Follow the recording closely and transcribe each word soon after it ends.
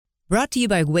Brought to you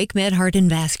by WakeMed Heart and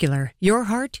Vascular. Your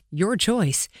heart, your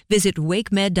choice. Visit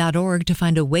wakemed.org to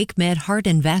find a WakeMed Heart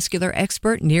and Vascular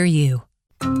expert near you.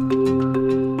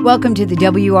 Welcome to the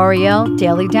WRAL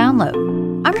Daily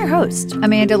Download. I'm your host,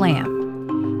 Amanda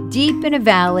Lamb. Deep in a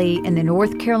valley in the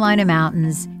North Carolina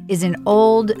mountains is an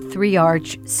old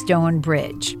three-arch stone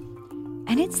bridge.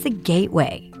 And it's the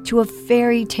gateway to a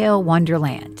fairy tale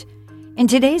wonderland. In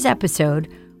today's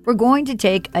episode, we're going to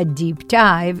take a deep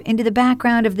dive into the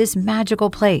background of this magical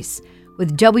place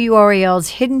with WRAL's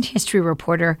hidden history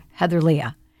reporter, Heather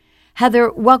Leah.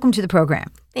 Heather, welcome to the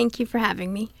program. Thank you for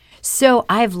having me. So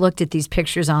I've looked at these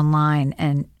pictures online,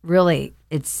 and really,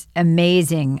 it's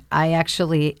amazing. I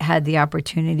actually had the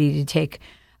opportunity to take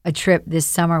a trip this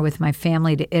summer with my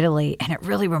family to Italy, and it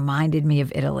really reminded me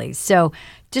of Italy. So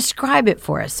describe it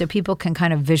for us so people can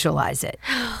kind of visualize it.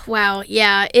 Wow.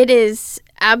 Yeah, it is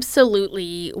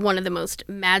absolutely one of the most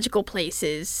magical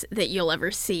places that you'll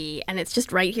ever see. And it's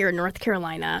just right here in North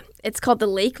Carolina. It's called the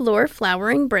Lake Lure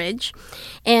Flowering Bridge.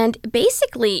 And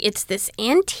basically, it's this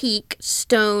antique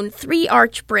stone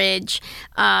three-arch bridge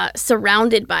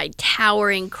surrounded by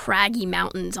towering, craggy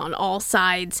mountains on all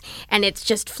sides. And it's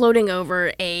just floating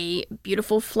over a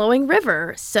beautiful flowing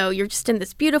river. So you're just in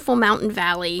this beautiful mountain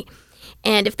valley.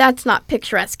 And if that's not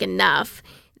picturesque enough,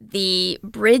 the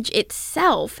bridge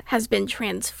itself has been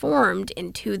transformed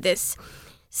into this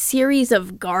series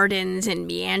of gardens and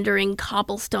meandering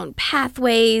cobblestone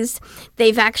pathways.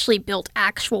 They've actually built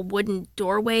actual wooden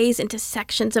doorways into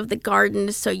sections of the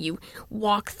garden, so you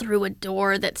walk through a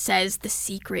door that says the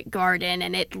secret garden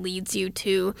and it leads you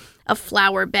to a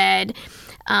flower bed.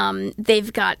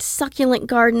 They've got succulent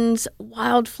gardens,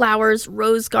 wildflowers,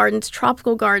 rose gardens,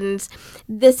 tropical gardens.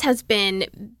 This has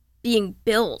been being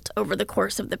built over the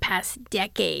course of the past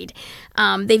decade.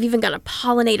 They've even got a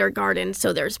pollinator garden,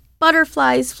 so there's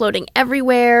butterflies floating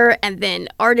everywhere, and then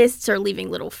artists are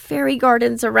leaving little fairy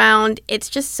gardens around. It's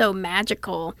just so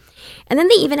magical. And then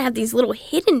they even have these little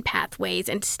hidden pathways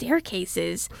and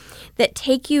staircases that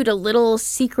take you to little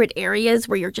secret areas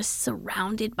where you're just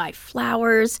surrounded by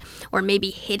flowers or maybe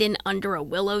hidden under a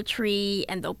willow tree,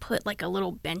 and they'll put like a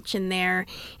little bench in there,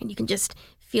 and you can just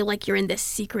feel like you're in this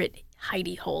secret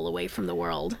hidey hole away from the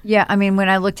world. Yeah, I mean, when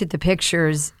I looked at the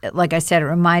pictures, like I said, it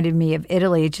reminded me of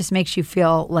Italy. It just makes you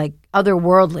feel like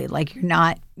otherworldly, like you're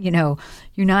not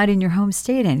in your home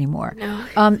state anymore.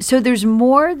 No. So there's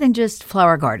more than just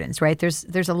flower gardens, right?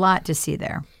 There's a lot to see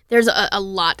there. There's a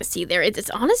lot to see there. It's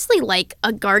honestly like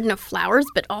a garden of flowers,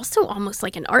 but also almost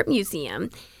like an art museum.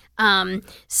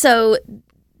 So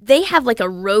they have like a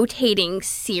rotating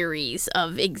series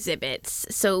of exhibits.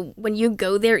 So when you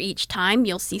go there each time,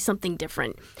 you'll see something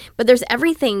different. But there's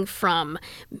everything from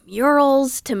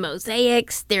murals to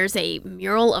mosaics. There's a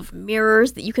mural of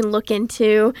mirrors that you can look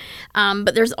into.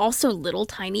 But there's also little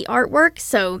tiny artwork.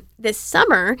 So this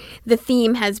summer, the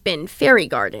theme has been fairy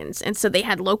gardens. And so they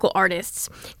had local artists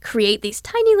create these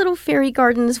tiny little fairy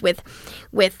gardens with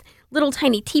little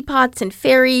tiny teapots and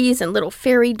fairies and little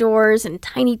fairy doors and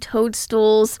tiny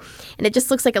toadstools. And it just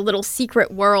looks like a little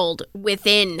secret world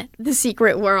within the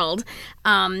secret world.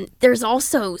 There's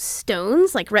also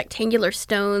stones, like rectangular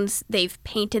stones. They've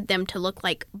painted them to look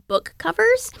like book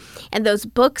covers. And those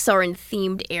books are in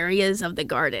themed areas of the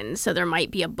garden. So there might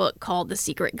be a book called The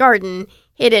Secret Garden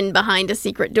hidden behind a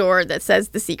secret door that says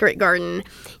The Secret Garden.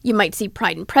 You might see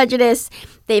Pride and Prejudice.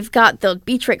 They've got the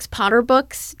Beatrix Potter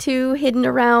books, too, hidden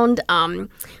around,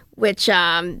 which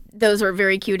those are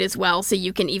very cute as well. So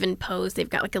you can even pose. They've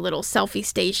got like a little selfie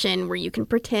station where you can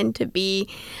pretend to be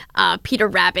Peter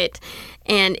Rabbit.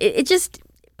 And it just,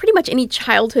 pretty much any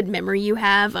childhood memory you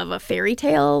have of a fairy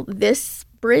tale, this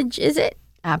bridge is it.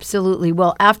 Absolutely.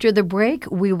 Well, after the break,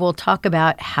 we will talk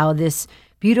about how this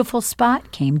beautiful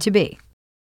spot came to be.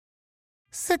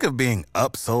 Sick of being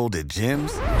upsold at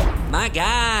gyms? My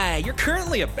guy, you're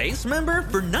currently a base member?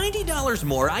 For $90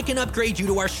 more, I can upgrade you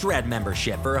to our Shred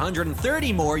membership. For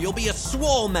 $130 more, you'll be a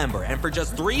Swole member. And for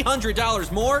just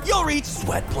 $300 more, you'll reach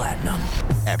Sweat Platinum.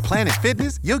 At Planet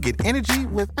Fitness, you'll get energy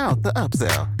without the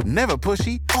upsell. Never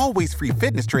pushy, always free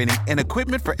fitness training and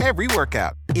equipment for every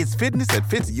workout. It's fitness that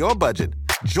fits your budget.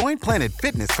 Join Planet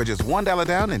Fitness for just $1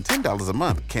 down and $10 a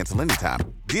month. Cancel anytime.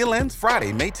 Deal ends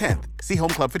Friday, May 10th. See Home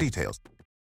Club for details.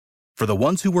 For the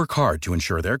ones who work hard to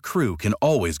ensure their crew can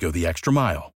always go the extra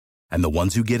mile, and the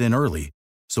ones who get in early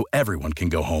so everyone can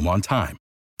go home on time,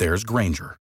 there's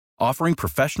Grainger, offering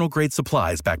professional-grade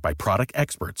supplies backed by product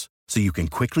experts so you can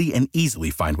quickly and easily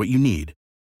find what you need.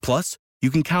 Plus, you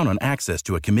can count on access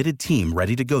to a committed team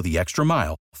ready to go the extra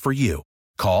mile for you.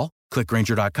 Call, click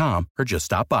Grainger.com, or just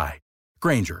stop by.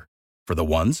 Grainger, for the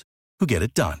ones who get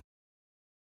it done.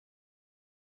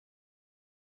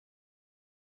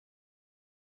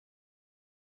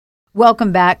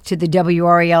 Welcome back to the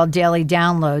WRAL Daily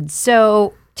Download.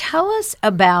 So tell us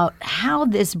about how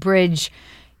this bridge,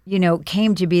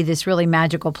 came to be this really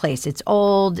magical place. It's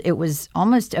old. It was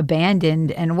almost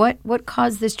abandoned. And what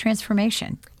caused this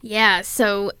transformation? Yeah,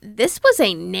 so this was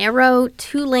a narrow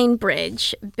 2-lane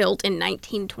bridge built in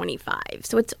 1925.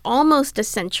 So it's almost a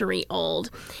century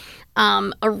old.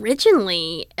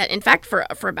 Originally, in fact, for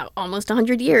about almost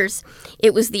 100 years,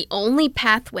 it was the only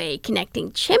pathway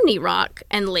connecting Chimney Rock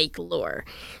and Lake Lure.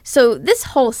 So this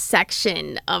whole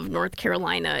section of North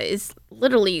Carolina is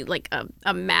literally like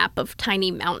a map of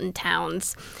tiny mountain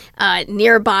towns.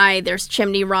 Nearby, there's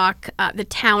Chimney Rock, the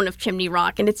town of Chimney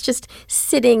Rock, and it's just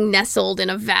sitting nestled in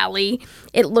a valley.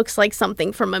 It looks like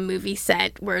something from a movie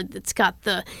set where it's got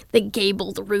the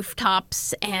gabled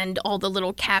rooftops and all the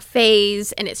little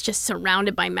cafes, and it's just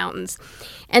surrounded by mountains.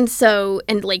 And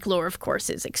Lake Lure, of course,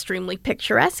 is extremely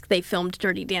picturesque. They filmed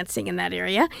Dirty Dancing in that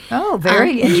area. Oh,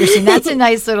 very interesting. That's a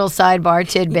nice little sidebar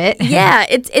tidbit. Yeah,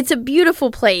 it's a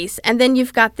beautiful place. And then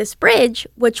you've got this bridge,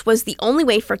 which was the only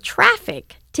way for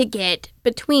traffic to get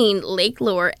between Lake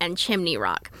Lure and Chimney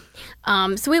Rock.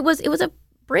 So it was a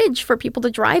bridge for people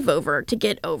to drive over to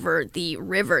get over the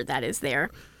river that is there.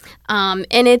 And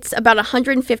it's about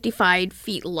 155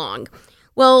 feet long.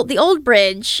 Well, the old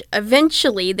bridge,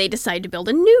 eventually they decided to build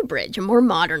a new bridge, a more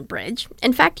modern bridge.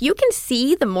 In fact, you can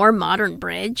see the more modern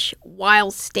bridge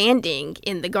while standing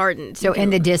in the gardens. So in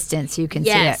the distance, you can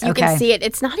see it. Yes, you can see it.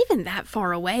 It's not even that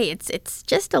far away. It's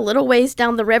just a little ways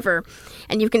down the river,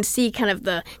 and you can see kind of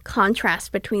the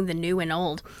contrast between the new and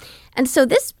old. And so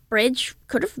this bridge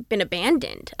could have been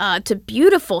abandoned. It's a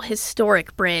beautiful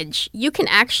historic bridge. You can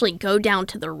actually go down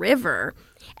to the river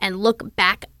and look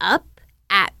back up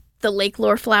at the Lake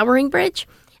Lure Flowering Bridge,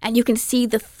 and you can see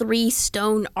the 3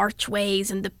 stone archways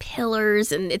and the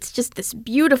pillars, and it's just this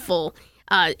beautiful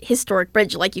historic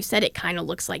bridge. Like you said, it kind of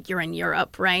looks like you're in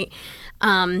Europe, right?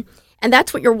 And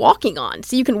that's what you're walking on.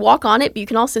 So you can walk on it, but you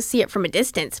can also see it from a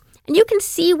distance. And you can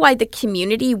see why the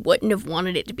community wouldn't have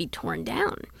wanted it to be torn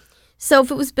down. So if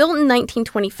it was built in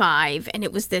 1925 and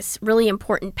it was this really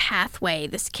important pathway,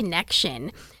 this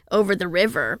connection over the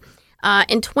river,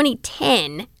 in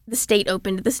 2010, the state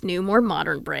opened this new, more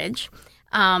modern bridge.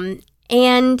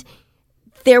 And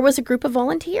there was a group of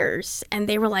volunteers, and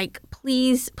they were like,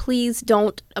 please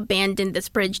don't abandon this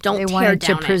bridge. Don't tear down it. They wanted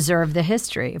to preserve the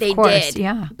history, of course. They did.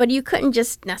 Yeah. But you couldn't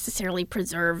just necessarily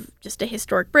preserve just a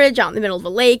historic bridge out in the middle of a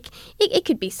lake. It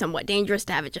could be somewhat dangerous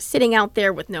to have it just sitting out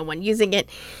there with no one using it.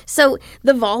 So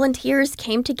the volunteers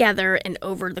came together, and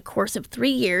over the course of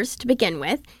 3 years to begin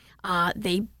with,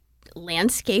 they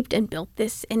landscaped and built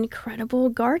this incredible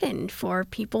garden for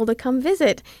people to come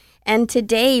visit. And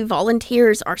today,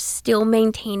 volunteers are still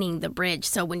maintaining the bridge.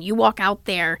 So when you walk out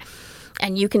there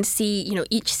and you can see,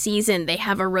 each season they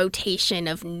have a rotation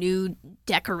of new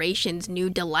decorations, new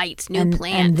delights, new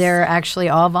plants. And they're actually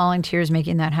all volunteers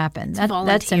making that happen.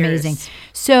 That's amazing.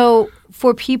 So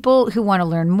for people who want to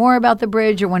learn more about the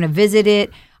bridge or want to visit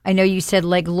it, I know you said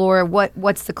Lake Lure.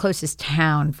 What's the closest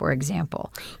town, for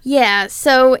example? Yeah,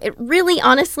 so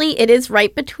honestly, it is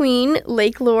right between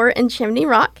Lake Lure and Chimney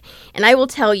Rock. And I will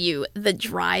tell you, the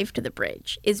drive to the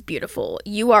bridge is beautiful.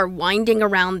 You are winding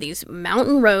around these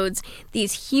mountain roads,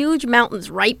 these huge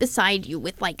mountains right beside you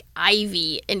with like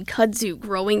ivy and kudzu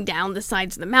growing down the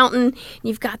sides of the mountain.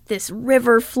 You've got this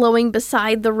river flowing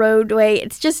beside the roadway.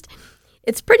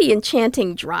 It's pretty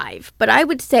enchanting drive, but I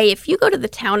would say if you go to the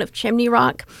town of Chimney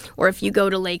Rock or if you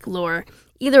go to Lake Lure,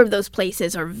 either of those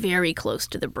places are very close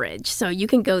to the bridge. So you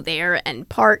can go there and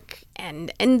park,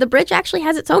 and the bridge actually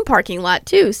has its own parking lot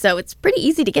too, so it's pretty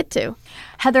easy to get to.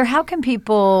 Heather, how can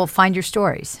people find your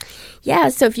stories? Yeah,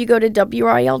 so if you go to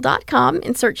WRAL.com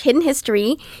and search Hidden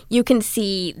History, you can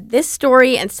see this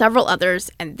story and several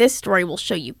others, and this story will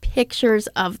show you pictures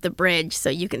of the bridge so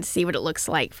you can see what it looks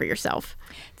like for yourself.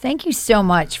 Thank you so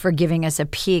much for giving us a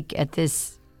peek at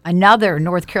this another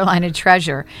North Carolina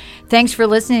treasure. Thanks for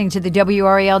listening to the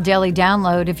WRAL Daily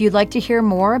Download. If you'd like to hear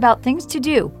more about things to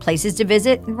do, places to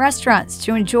visit, and restaurants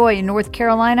to enjoy in North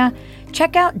Carolina,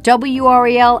 check out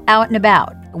WRAL Out and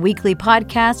About, a weekly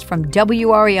podcast from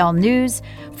WRAL News.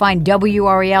 Find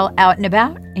WRAL Out and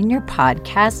About in your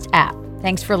podcast app.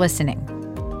 Thanks for listening.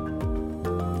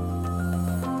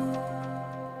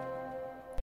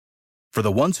 For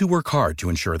the ones who work hard to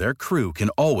ensure their crew can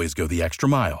always go the extra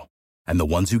mile, and the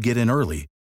ones who get in early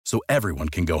so everyone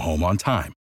can go home on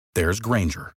time, there's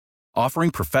Grainger,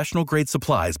 offering professional-grade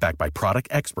supplies backed by product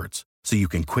experts so you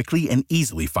can quickly and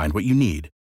easily find what you need.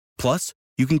 Plus,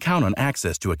 you can count on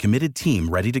access to a committed team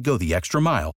ready to go the extra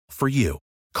mile for you.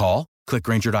 Call, click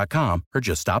Grainger.com, or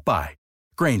just stop by.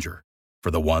 Grainger,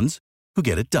 for the ones who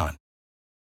get it done.